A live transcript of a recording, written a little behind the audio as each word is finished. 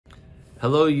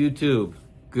Hello, YouTube.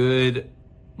 Good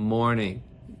morning.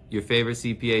 Your favorite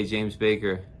CPA, James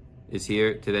Baker, is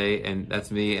here today, and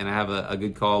that's me. And I have a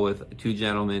good call with two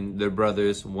gentlemen. They're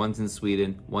brothers. One's in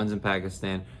Sweden, one's in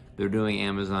Pakistan. They're doing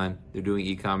Amazon. They're doing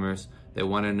e-commerce. They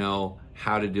want to know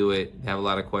how to do it. They have a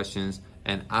lot of questions,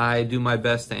 and I do my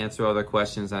best to answer all their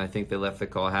questions, and I think they left the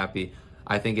call happy.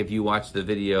 I think if you watch the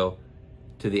video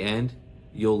to the end,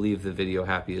 you'll leave the video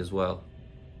happy as well.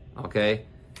 Okay?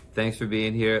 Thanks for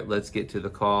being here. Let's get to the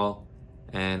call,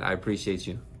 and I appreciate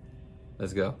you.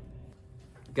 Let's go.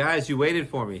 Guys, you waited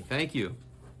for me. Thank you.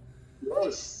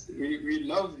 Yes, we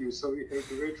love you, so we have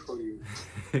to wait for you.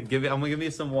 I'm gonna give me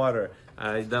some water.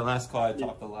 That last call I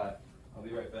talked a lot. I'll be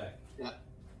right back. Yeah.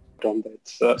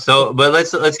 But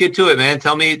let's get to it, man.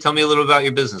 Tell me a little about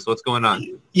your business. What's going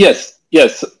on? Yes.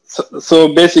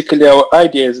 So basically, our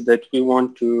idea is that we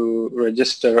want to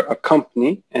register a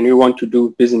company and we want to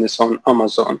do business on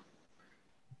Amazon.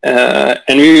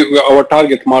 And our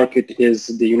target market is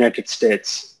the United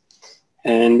States.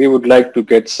 And we would like to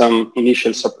get some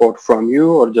initial support from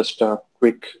you or just a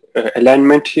quick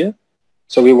alignment here.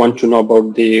 So we want to know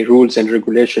about the rules and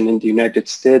regulation in the United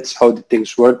States, how the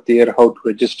things work there, how to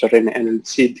register an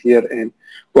LLC here, and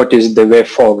what is the way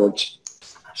forward.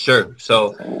 Sure.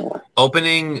 So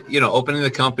opening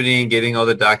the company and getting all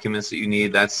the documents that you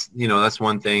need, that's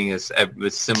one thing. It's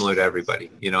similar to everybody.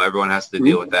 Everyone has to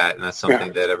deal with that, and that's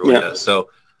something that everyone does. So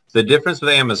the difference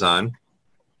with Amazon,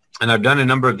 and I've done a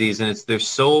number of these, and they're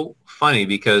so funny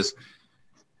because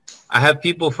I have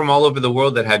people from all over the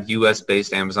world that have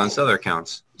U.S.-based Amazon seller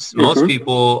accounts. Most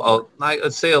people,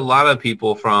 let's say a lot of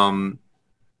people from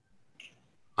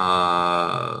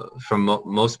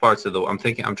most parts of the world.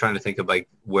 I'm trying to think of like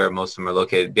where most of them are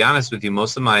located. To be honest with you,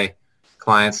 most of my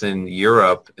clients in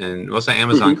Europe and most of my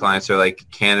Amazon clients are like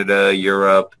Canada,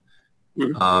 Europe,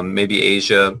 maybe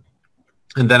Asia.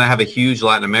 And then I have a huge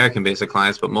Latin American base of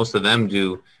clients, but most of them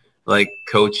do like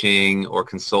coaching or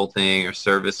consulting or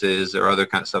services or other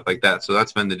kind of stuff like that. So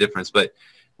that's been the difference. But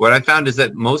what I found is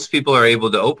that most people are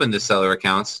able to open the seller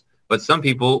accounts, but some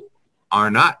people are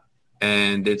not.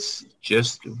 And it's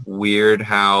just weird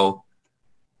how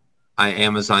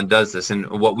Amazon does this. And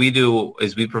what we do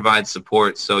is we provide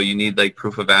support. So you need like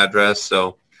proof of address.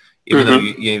 So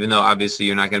even though obviously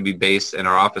you're not going to be based in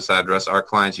our office address, our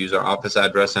clients use our office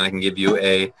address, and I can give you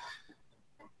a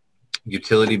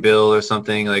utility bill or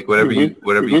something, like whatever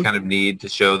you kind of need to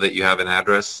show that you have an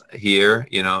address here,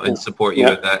 and support you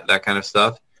with that kind of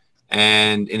stuff.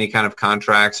 And any kind of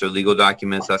contracts or legal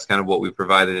documents, that's kind of what we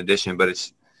provide in addition. But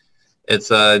it's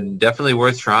definitely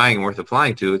worth trying and worth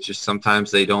applying to. It's just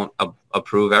sometimes they don't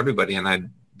approve everybody,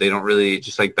 and they don't really,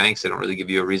 just like banks, they don't really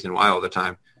give you a reason why all the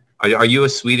time. Are you a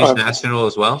Swedish national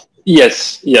as well?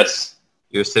 Yes.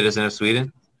 You're a citizen of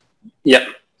Sweden? Yeah.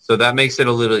 So that makes it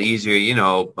a little easier,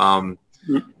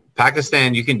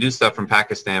 Pakistan, you can do stuff from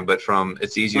Pakistan, but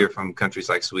it's easier from countries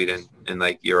like Sweden and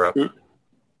like Europe.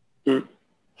 Well,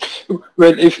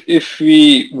 if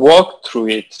we walk through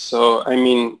it, so I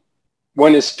mean,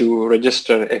 one is to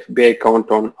register FBA account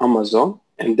on Amazon,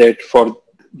 and that for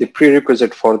the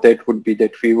prerequisite for that would be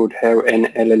that we would have an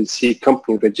LLC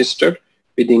company registered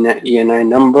within an ENI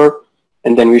number,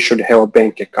 and then we should have a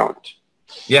bank account.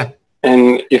 Yeah.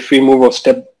 And if we move a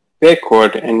step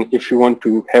backward, and if you want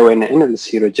to have an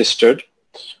LLC registered,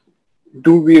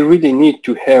 do we really need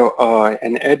to have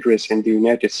an address in the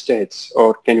United States,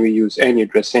 or can we use any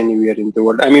address anywhere in the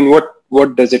world? I mean,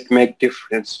 what does it make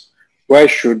difference? Why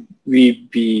should we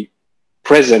be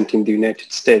present in the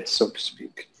United States, so to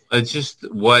speak? It's just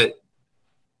what...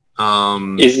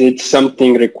 is it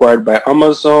something required by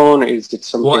Amazon? Is it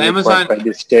something required by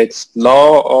the state's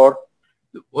law? Or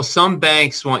some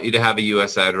banks want you to have a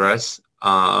U.S. address,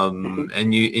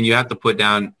 and you have to put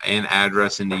down an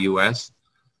address in the U.S.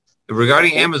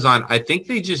 Regarding Amazon, I think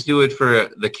they just do it for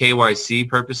the KYC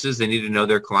purposes. They need to know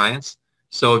their clients.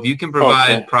 So if you can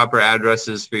provide proper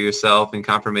addresses for yourself and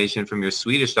confirmation from your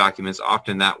Swedish documents,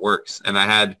 often that works.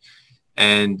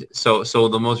 And so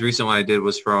the most recent one I did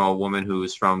was from a woman who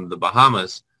is from the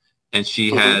Bahamas, and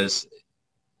she lives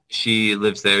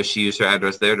there. She used her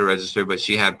address there to register, but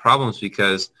she had problems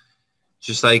because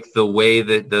just like the way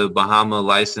that the Bahama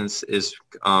license is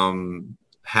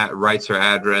writes her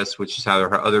address, which is how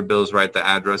her other bills write the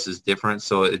address, is different,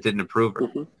 so it didn't approve her.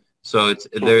 So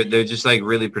they're just like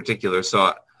really particular.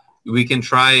 So we can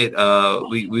try it.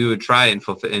 We would try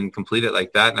and complete it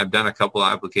like that. And I've done a couple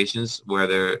of applications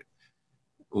where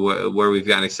we've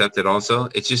gotten accepted. Also,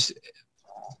 it's just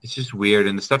weird,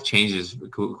 and the stuff changes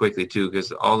quickly too,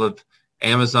 because all of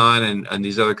Amazon and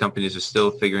these other companies are still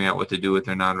figuring out what to do with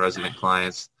their non-resident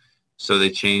clients. So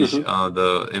they change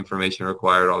the information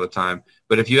required all the time.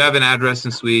 But if you have an address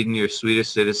in Sweden, you're a Swedish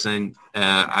citizen,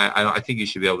 I think you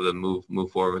should be able to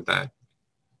move forward with that.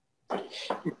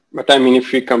 But I mean,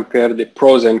 if we compare the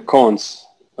pros and cons,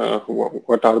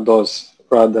 what are those?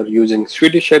 Rather using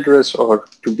Swedish address or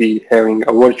to be having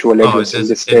a virtual address in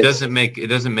the States? It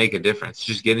doesn't make a difference.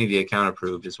 Just getting the account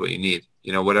approved is what you need.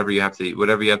 You know, whatever you have to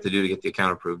do to get the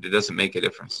account approved, it doesn't make a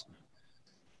difference.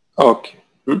 Okay.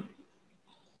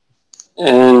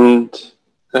 And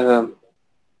the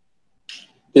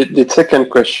second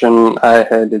question I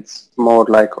had, it's more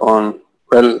like on,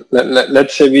 well,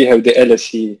 let's say we have the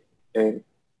LLC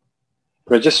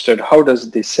registered. How does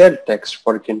the sales tax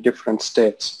work in different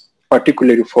states?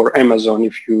 Particularly for Amazon,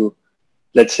 if you,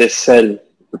 let's say, sell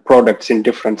the products in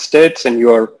different states and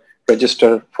you are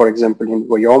registered, for example, in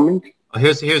Wyoming.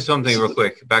 Here's something real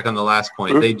quick. Back on the last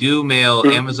point, they do mail.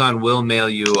 Amazon will mail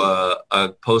you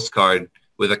a postcard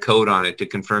with a code on it to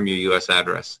confirm your U.S.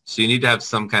 address. So you need to have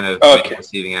some kind of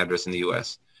receiving address in the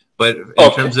U.S. But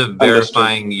in terms of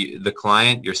verifying the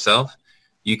client yourself,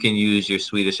 you can use your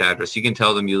Swedish address. You can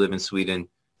tell them you live in Sweden,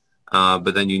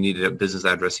 but then you need a business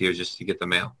address here just to get the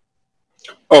mail.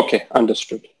 Okay,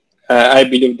 understood. I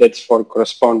believe that's for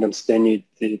correspondence. They need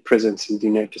the presence in the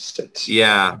United States.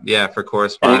 Yeah, for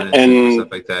correspondence and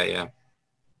stuff like that, yeah.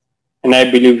 And I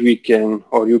believe we can,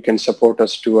 or you can support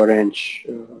us to arrange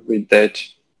with that.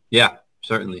 Yeah,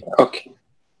 certainly. Okay,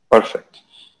 perfect.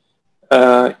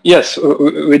 Yes,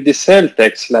 with the sales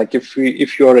tax, like if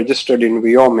you are registered in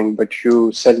Wyoming, but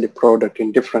you sell the product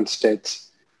in different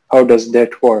states, how does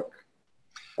that work?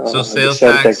 So sales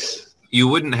tax, you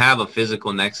wouldn't have a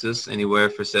physical nexus anywhere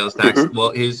for sales tax.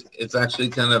 Well, it's actually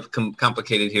kind of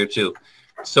complicated here too.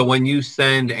 So when you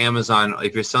send Amazon,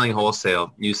 if you're selling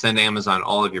wholesale, you send Amazon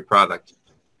all of your product.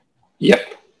 Yep.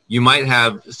 You might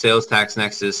have sales tax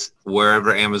nexus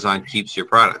wherever Amazon keeps your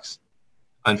products.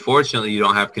 Unfortunately, you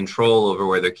don't have control over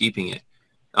where they're keeping it.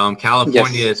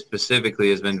 California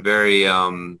specifically has been very,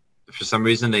 for some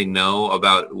reason they know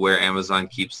about where Amazon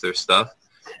keeps their stuff.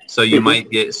 So you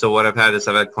might get, so what I've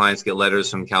had clients get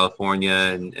letters from California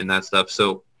and that stuff.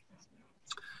 So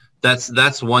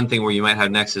that's one thing where you might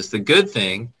have nexus. The good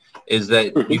thing is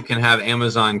that you can have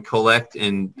Amazon collect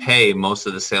and pay most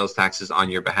of the sales taxes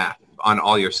on your behalf, on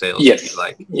all your sales. Yes. If you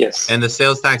like. Yes. And the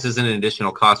sales tax isn't an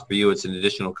additional cost for you. It's an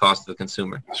additional cost to the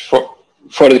consumer.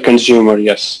 For the consumer,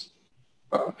 yes.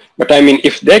 But I mean,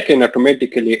 if they can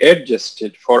automatically adjust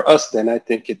it for us, then I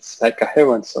think it's like a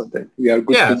heaven. So that we are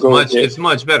good to go. It's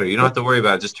much better. You don't have to worry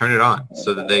about it. Just turn it on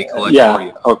so that they collect for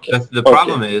you. Okay. The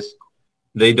problem is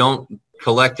they don't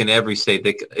collect in every state.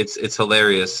 It's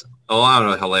hilarious. Oh, I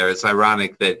don't know, hilarious. It's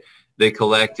ironic that they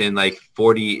collect in like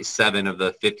 47 of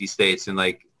the 50 states, and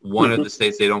like one of the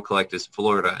states they don't collect is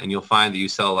Florida. And you'll find that you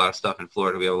sell a lot of stuff in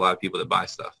Florida. We have a lot of people that buy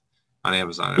stuff on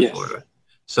Amazon in Florida.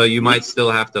 So you might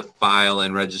still have to file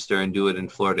and register and do it in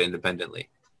Florida independently.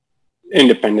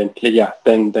 Independently, yeah.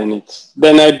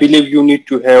 Then I believe you need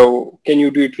to have. Can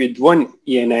you do it with one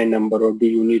ENI number, or do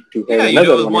you need to have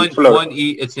another one?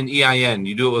 It's an EIN.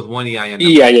 You do it with one EIN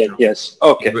number. EIN, yes.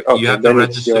 Okay. You have to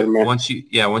register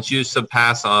once you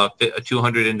surpass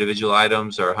 200 individual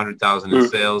items or 100,000 in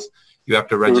sales. You have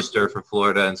to register for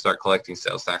Florida and start collecting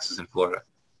sales taxes in Florida.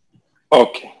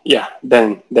 Okay, yeah,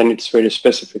 then it's very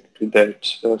specific to that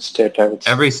state. I would say.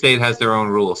 Every state has their own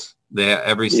rules.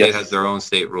 Every state has their own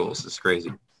state rules. It's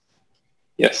crazy.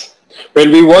 Yes. Well,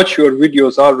 we watched your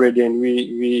videos already, and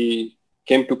we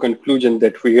came to conclusion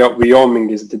that Wyoming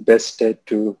is the best state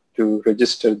to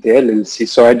register the LLC.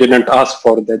 So I didn't ask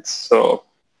for that. So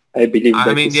I believe.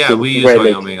 We use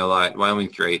Wyoming a lot.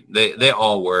 Wyoming's great. They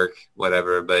all work,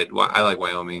 whatever. But I like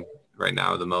Wyoming right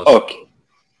now the most.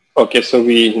 Okay, so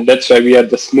that's why we are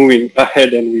just moving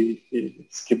ahead, and we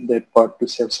skip that part to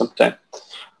save some time.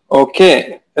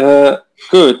 Okay,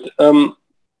 good.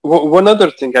 One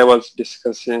other thing I was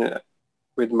discussing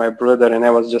with my brother, and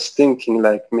I was just thinking,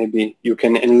 like, maybe you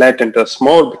can enlighten us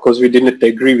more, because we didn't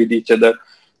agree with each other.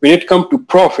 When it comes to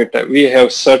profit, we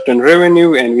have certain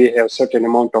revenue and we have certain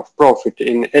amount of profit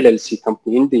in LLC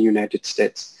company in the United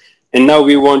States. And now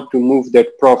we want to move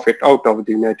that profit out of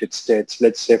the United States,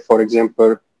 let's say, for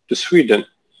example, to Sweden.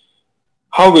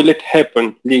 How will it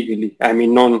happen legally? I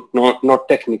mean, not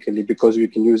technically, because we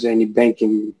can use any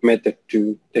banking method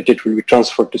that it will be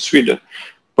transferred to Sweden.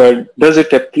 But does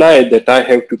it apply that I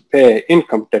have to pay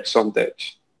income tax on that?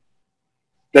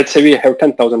 Let's say we have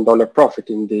 $10,000 profit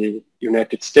in the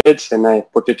United States and I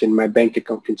put it in my bank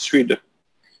account in Sweden.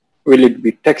 Will it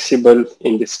be taxable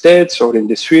in the States or in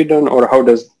the Sweden, or how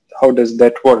does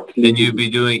that work? Then you'd be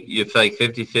doing, if like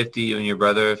 50-50, you and your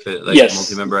brother, if it like yes.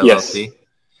 multi-member LLC?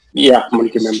 Yeah,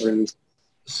 multi-member.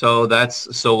 So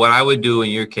what I would do in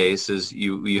your case is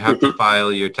you have to Mm-hmm.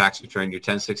 file your tax return, your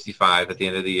 1065 at the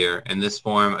end of the year, and this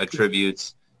form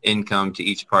attributes income to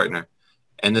each partner.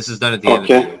 And this is done at the end of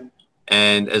the Okay. year.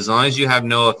 And as long as you have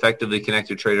no effectively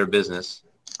connected trade or business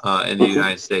in the Mm-hmm.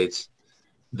 United States,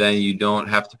 then you don't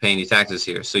have to pay any taxes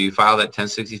here. So you file that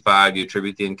 1065, you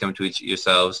attribute the income to each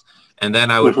yourselves, and then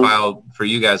I would Mm-hmm. file, for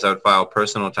you guys, I would file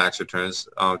personal tax returns,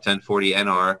 1040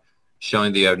 NR,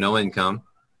 showing that you have no income,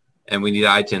 and we need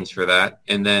ITINs for that,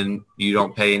 and then you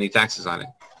don't pay any taxes on it.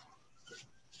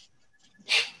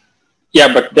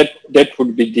 Yeah, but that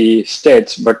would be the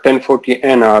states. But 1040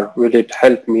 NR, will it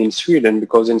help me in Sweden?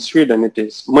 Because in Sweden, it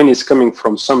is money is coming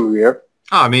from somewhere.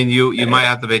 Oh, I mean, you might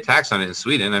have to pay tax on it in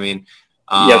Sweden. I mean,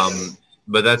 Yes.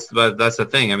 but that's the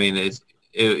thing. I mean,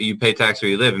 you pay tax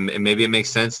where you live, and maybe it makes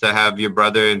sense to have your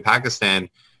brother in Pakistan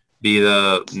be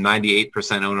the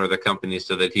 98% owner of the company,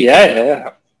 so that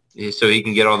Yeah. he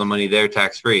can get all the money there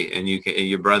tax free, and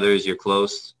your brothers, you're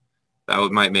close.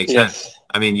 Might make sense. Yes.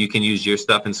 I mean, you can use your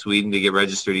stuff in Sweden to get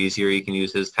registered easier. You can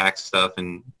use his tax stuff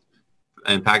in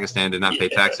Pakistan to not pay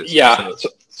taxes. Yeah.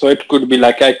 So it could be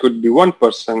like I could be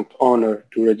 1% owner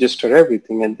to register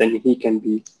everything, and then he can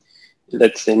be,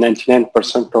 let's say,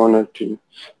 99% owner to.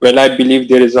 Well, I believe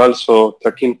there is also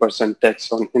 13%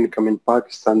 tax on income in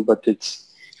Pakistan, but it's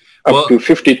up to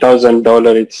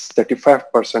 $50,000. It's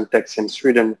 35% tax in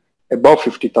Sweden. Above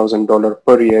 $50,000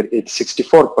 per year, it's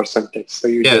 64% tax. So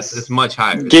you it's much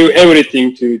higher. Give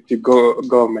everything to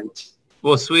government.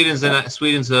 Well, Sweden's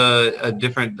a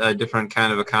different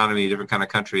kind of economy, different kind of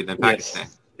country than Pakistan.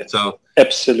 Yes. So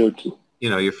absolutely,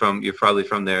 you're probably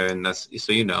from there, and that's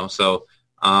so. So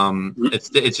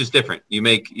it's just different. You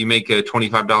make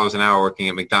 $25 an hour working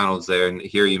at McDonald's there, and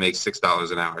here you make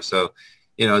 $6 an hour. So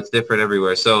it's different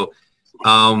everywhere. So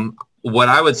what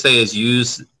I would say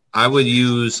is I would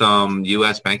use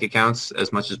U.S. bank accounts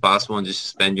as much as possible, and just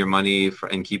spend your money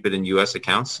and keep it in U.S.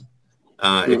 accounts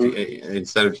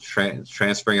instead of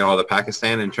transferring it all to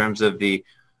Pakistan. In terms of the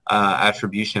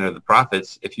attribution of the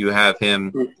profits, if you have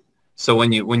him, so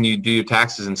when you do your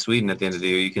taxes in Sweden at the end of the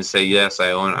year, you can say, yes,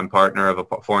 I'm partner of a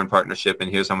foreign partnership,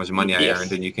 and here's how much money I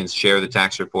earned, and you can share the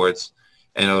tax reports.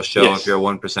 And it'll show if you're a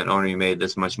 1% owner, you made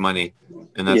this much money,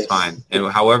 and that's fine.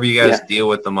 And however you guys deal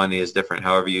with the money is different.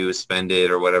 However you spend it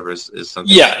or whatever is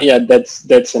something. Yeah,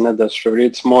 that's another story.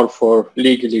 It's more for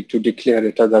legally to declare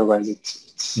it. Otherwise,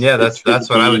 it's that's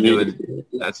what I would do.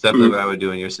 That's definitely what I would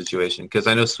do in your situation, because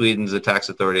I know Sweden's the tax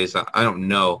authorities. I don't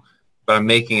know, but I'm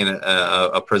making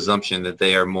a presumption that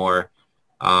they are more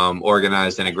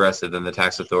organized and aggressive than the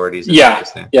tax authorities in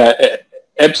Pakistan.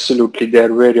 Absolutely, they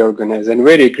are very organized and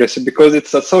very aggressive because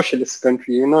it's a socialist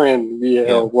country, and we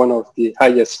have one of the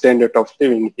highest standard of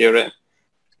living here, and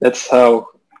that's how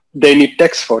they need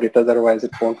tax for it. Otherwise,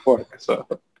 it won't work. So,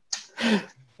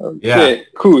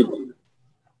 cool.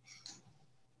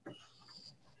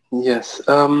 Yes,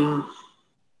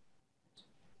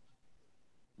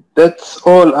 that's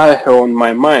all I have on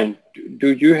my mind.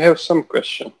 Do you have some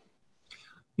question?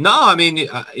 No, I mean,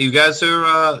 you guys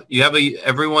are,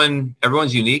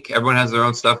 everyone's unique. Everyone has their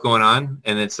own stuff going on,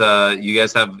 and it's,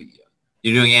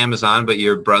 you're doing Amazon, but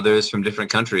you're brothers from different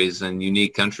countries and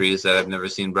unique countries that I've never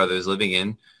seen brothers living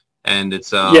in. And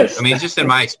it's, I mean, just in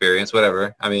my experience,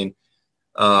 whatever. I mean,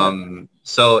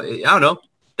 so I don't know.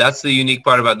 That's the unique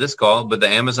part about this call, but the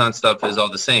Amazon stuff is all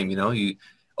the same. You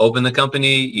open the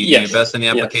company, you do your best in the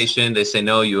application. They say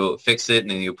no, you fix it, and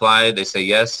then you apply it. They say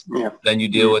yes. Then you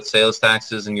deal with sales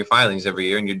taxes and your filings every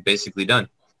year, and you're basically done.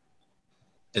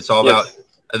 It's all about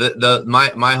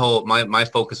my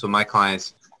focus with my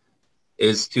clients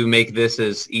is to make this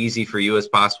as easy for you as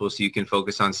possible, so you can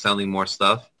focus on selling more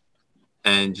stuff,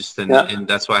 and and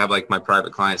that's why I have like my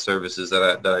private client services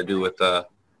that I do with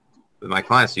my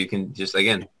clients. So you can just,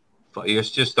 again, you're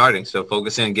just starting, so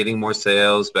focusing on getting more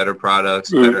sales, better products,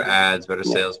 better ads, better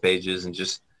sales pages, and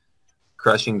just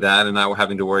crushing that, and not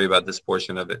having to worry about this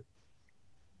portion of it.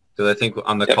 Because I think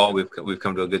on the call we've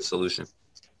come to a good solution.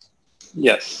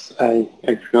 Yes, I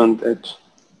agree on that.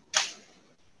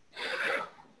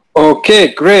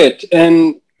 Okay, great.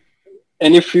 And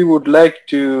if you would like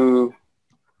to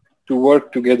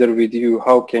work together with you,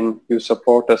 how can you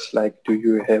support us? Like, do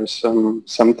you have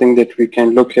something that we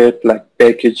can look at, like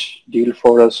package deal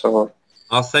for us? Or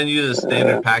I'll send you the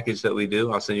standard package that we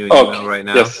do. I'll send you an email right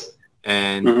now.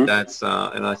 And that's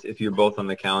and if you're both on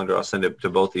the calendar, I'll send it to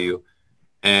both of you.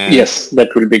 And that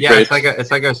will be great.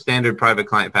 It's like our standard private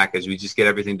client package. We just get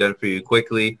everything done for you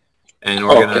quickly and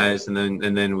organized,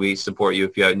 and then we support you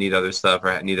if you need other stuff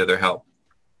or need other help.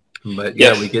 But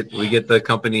we get the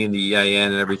company and the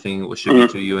EIN and everything. We'll ship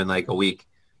it to you in like a week,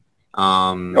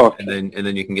 Okay. and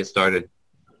then you can get started.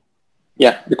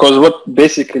 Yeah, because what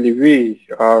basically we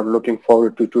are looking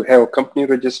forward to have a company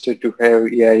registered, to have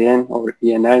EIN or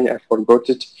ENI, I forgot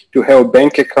it, to have a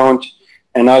bank account,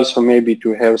 and also maybe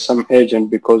to have some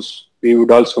agent, because we would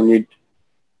also need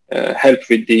help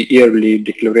with the yearly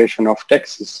declaration of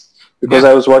taxes. Because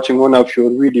I was watching one of your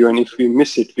video, and if we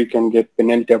miss it, we can get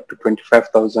penalty up to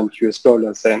 25,000 US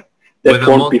dollars, and that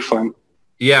won't be fun.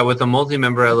 Yeah, with a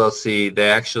multi-member LLC, they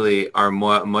actually are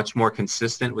much more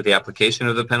consistent with the application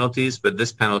of the penalties. But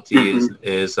this penalty is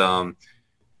it's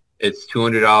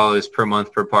 $200 per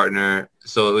month per partner.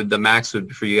 So the max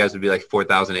would for you guys would be like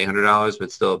 $4,800,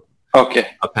 but still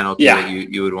a penalty that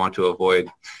you would want to avoid.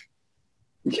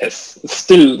 Yes,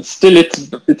 still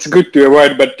it's good to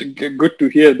avoid, but good to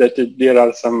hear that there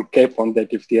are some cap on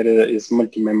that if there is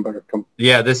multi-member company.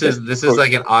 Yeah, this is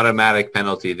like an automatic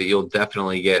penalty that you'll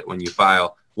definitely get when you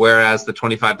file. Whereas the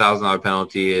 $25,000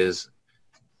 penalty is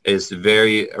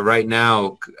very right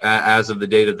now, as of the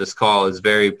date of this call, is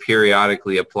very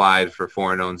periodically applied for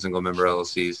foreign-owned single-member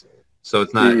LLCs. So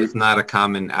it's not a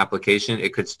common application. They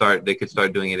could start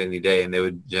doing it any day, and they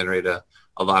would generate a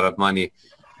lot of money.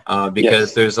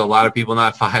 Because there's a lot of people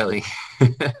not filing.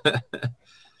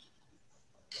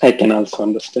 I can also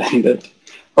understand that.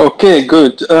 Okay,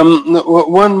 good.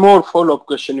 One more follow-up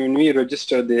question. When we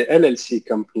register the LLC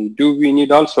company, do we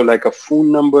need also like a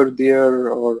phone number there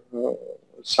or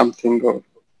something? Or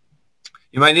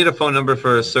you might need a phone number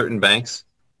for certain banks,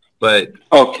 but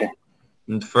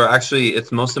for actually,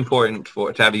 it's most important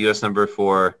to have a U.S. number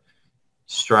for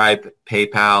Stripe,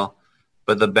 PayPal.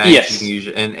 But the bank you can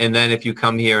usually, and then if you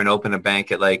come here and open an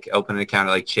account at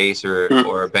like Chase or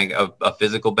a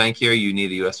physical bank here, you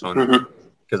need a U.S. phone number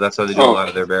because that's how they do a lot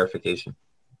of their verification.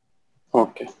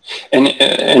 Okay, and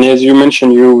as you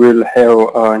mentioned, you will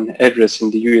have an address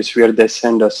in the U.S. where they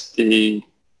send us the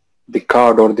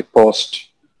card or the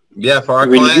post. Yeah, for our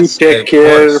clients, will you take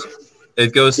care?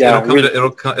 It goes.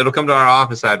 It'll come to our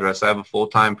office address. I have a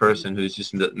full-time person who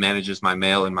just manages my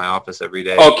mail in my office every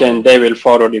day. Okay, and they will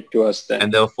forward it to us then.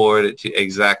 And they'll forward it to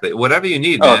exactly whatever you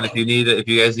need, man. If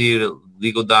you guys need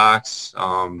legal docs,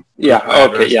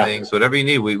 things, whatever you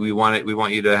need, we want it. We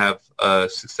want you to have a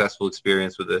successful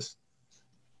experience with this.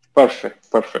 Perfect.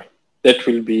 That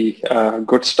will be a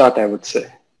good start, I would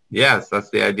say. Yes, that's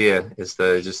the idea. Is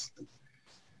to just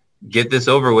get this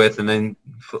over with, and then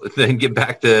get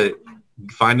back to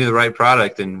finding the right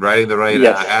product and writing the right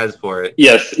ads for it.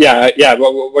 Yes, yeah.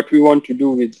 What we want to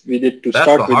do with it to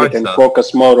start with it and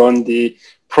focus more on the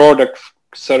product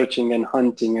searching and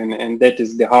hunting, and that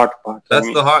is the hard part.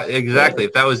 That's the hard. Exactly.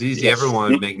 If that was easy,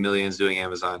 everyone would make millions doing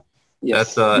Amazon.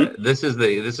 Yes. That's this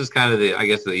is kind of I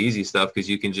guess the easy stuff, because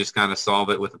you can just kind of solve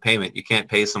it with a payment. You can't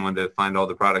pay someone to find all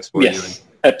the products for you.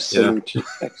 Absolutely.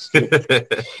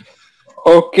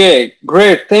 Okay,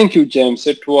 great. Thank you, James.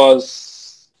 It was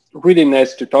really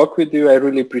nice to talk with you. I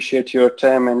really appreciate your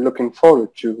time and looking forward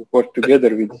to work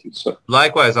together with you. So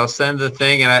likewise, I'll send the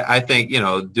thing, and I think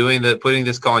putting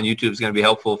this call on YouTube is going to be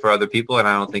helpful for other people, and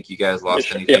I don't think you guys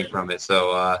lost anything from it.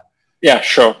 So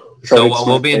sure. So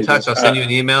we'll be in touch. I'll send you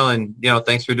an email, and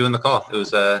thanks for doing the call. It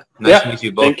was nice to meet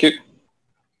you both.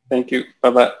 Thank you.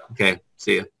 Bye-bye. Okay,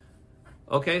 see you.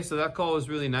 Okay, so that call was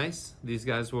really nice. These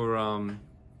guys were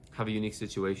have a unique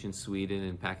situation, Sweden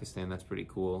and Pakistan. That's pretty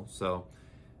cool. So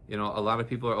a lot of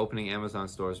people are opening Amazon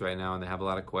stores right now, and they have a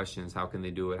lot of questions. How can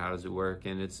they do it? How does it work?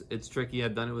 And it's tricky.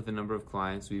 I've done it with a number of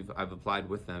clients. I've applied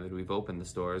with them, and we've opened the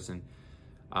stores. And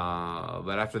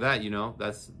but after that,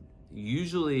 that's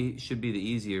usually should be the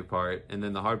easier part. And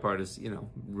then the hard part is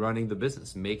running the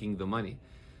business, making the money.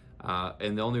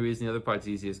 And the only reason the other part's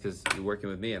easy is because you're working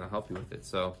with me, and I'll help you with it.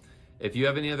 So if you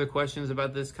have any other questions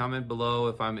about this, comment below.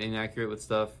 If I'm inaccurate with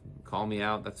stuff, call me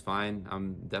out. That's fine.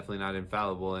 I'm definitely not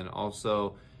infallible. And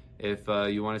also, if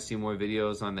you want to see more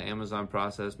videos on the Amazon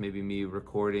process, maybe me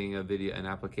recording an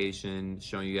application,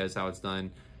 showing you guys how it's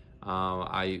done,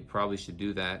 I probably should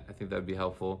do that. I think that would be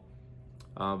helpful.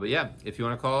 But yeah, if you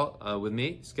want to call with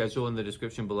me, schedule in the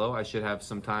description below. I should have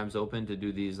some times open to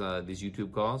do these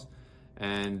YouTube calls.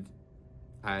 And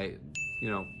I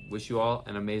wish you all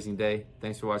an amazing day.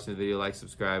 Thanks for watching the video. Like,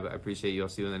 subscribe. I appreciate you. I'll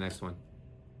see you in the next one.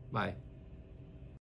 Bye.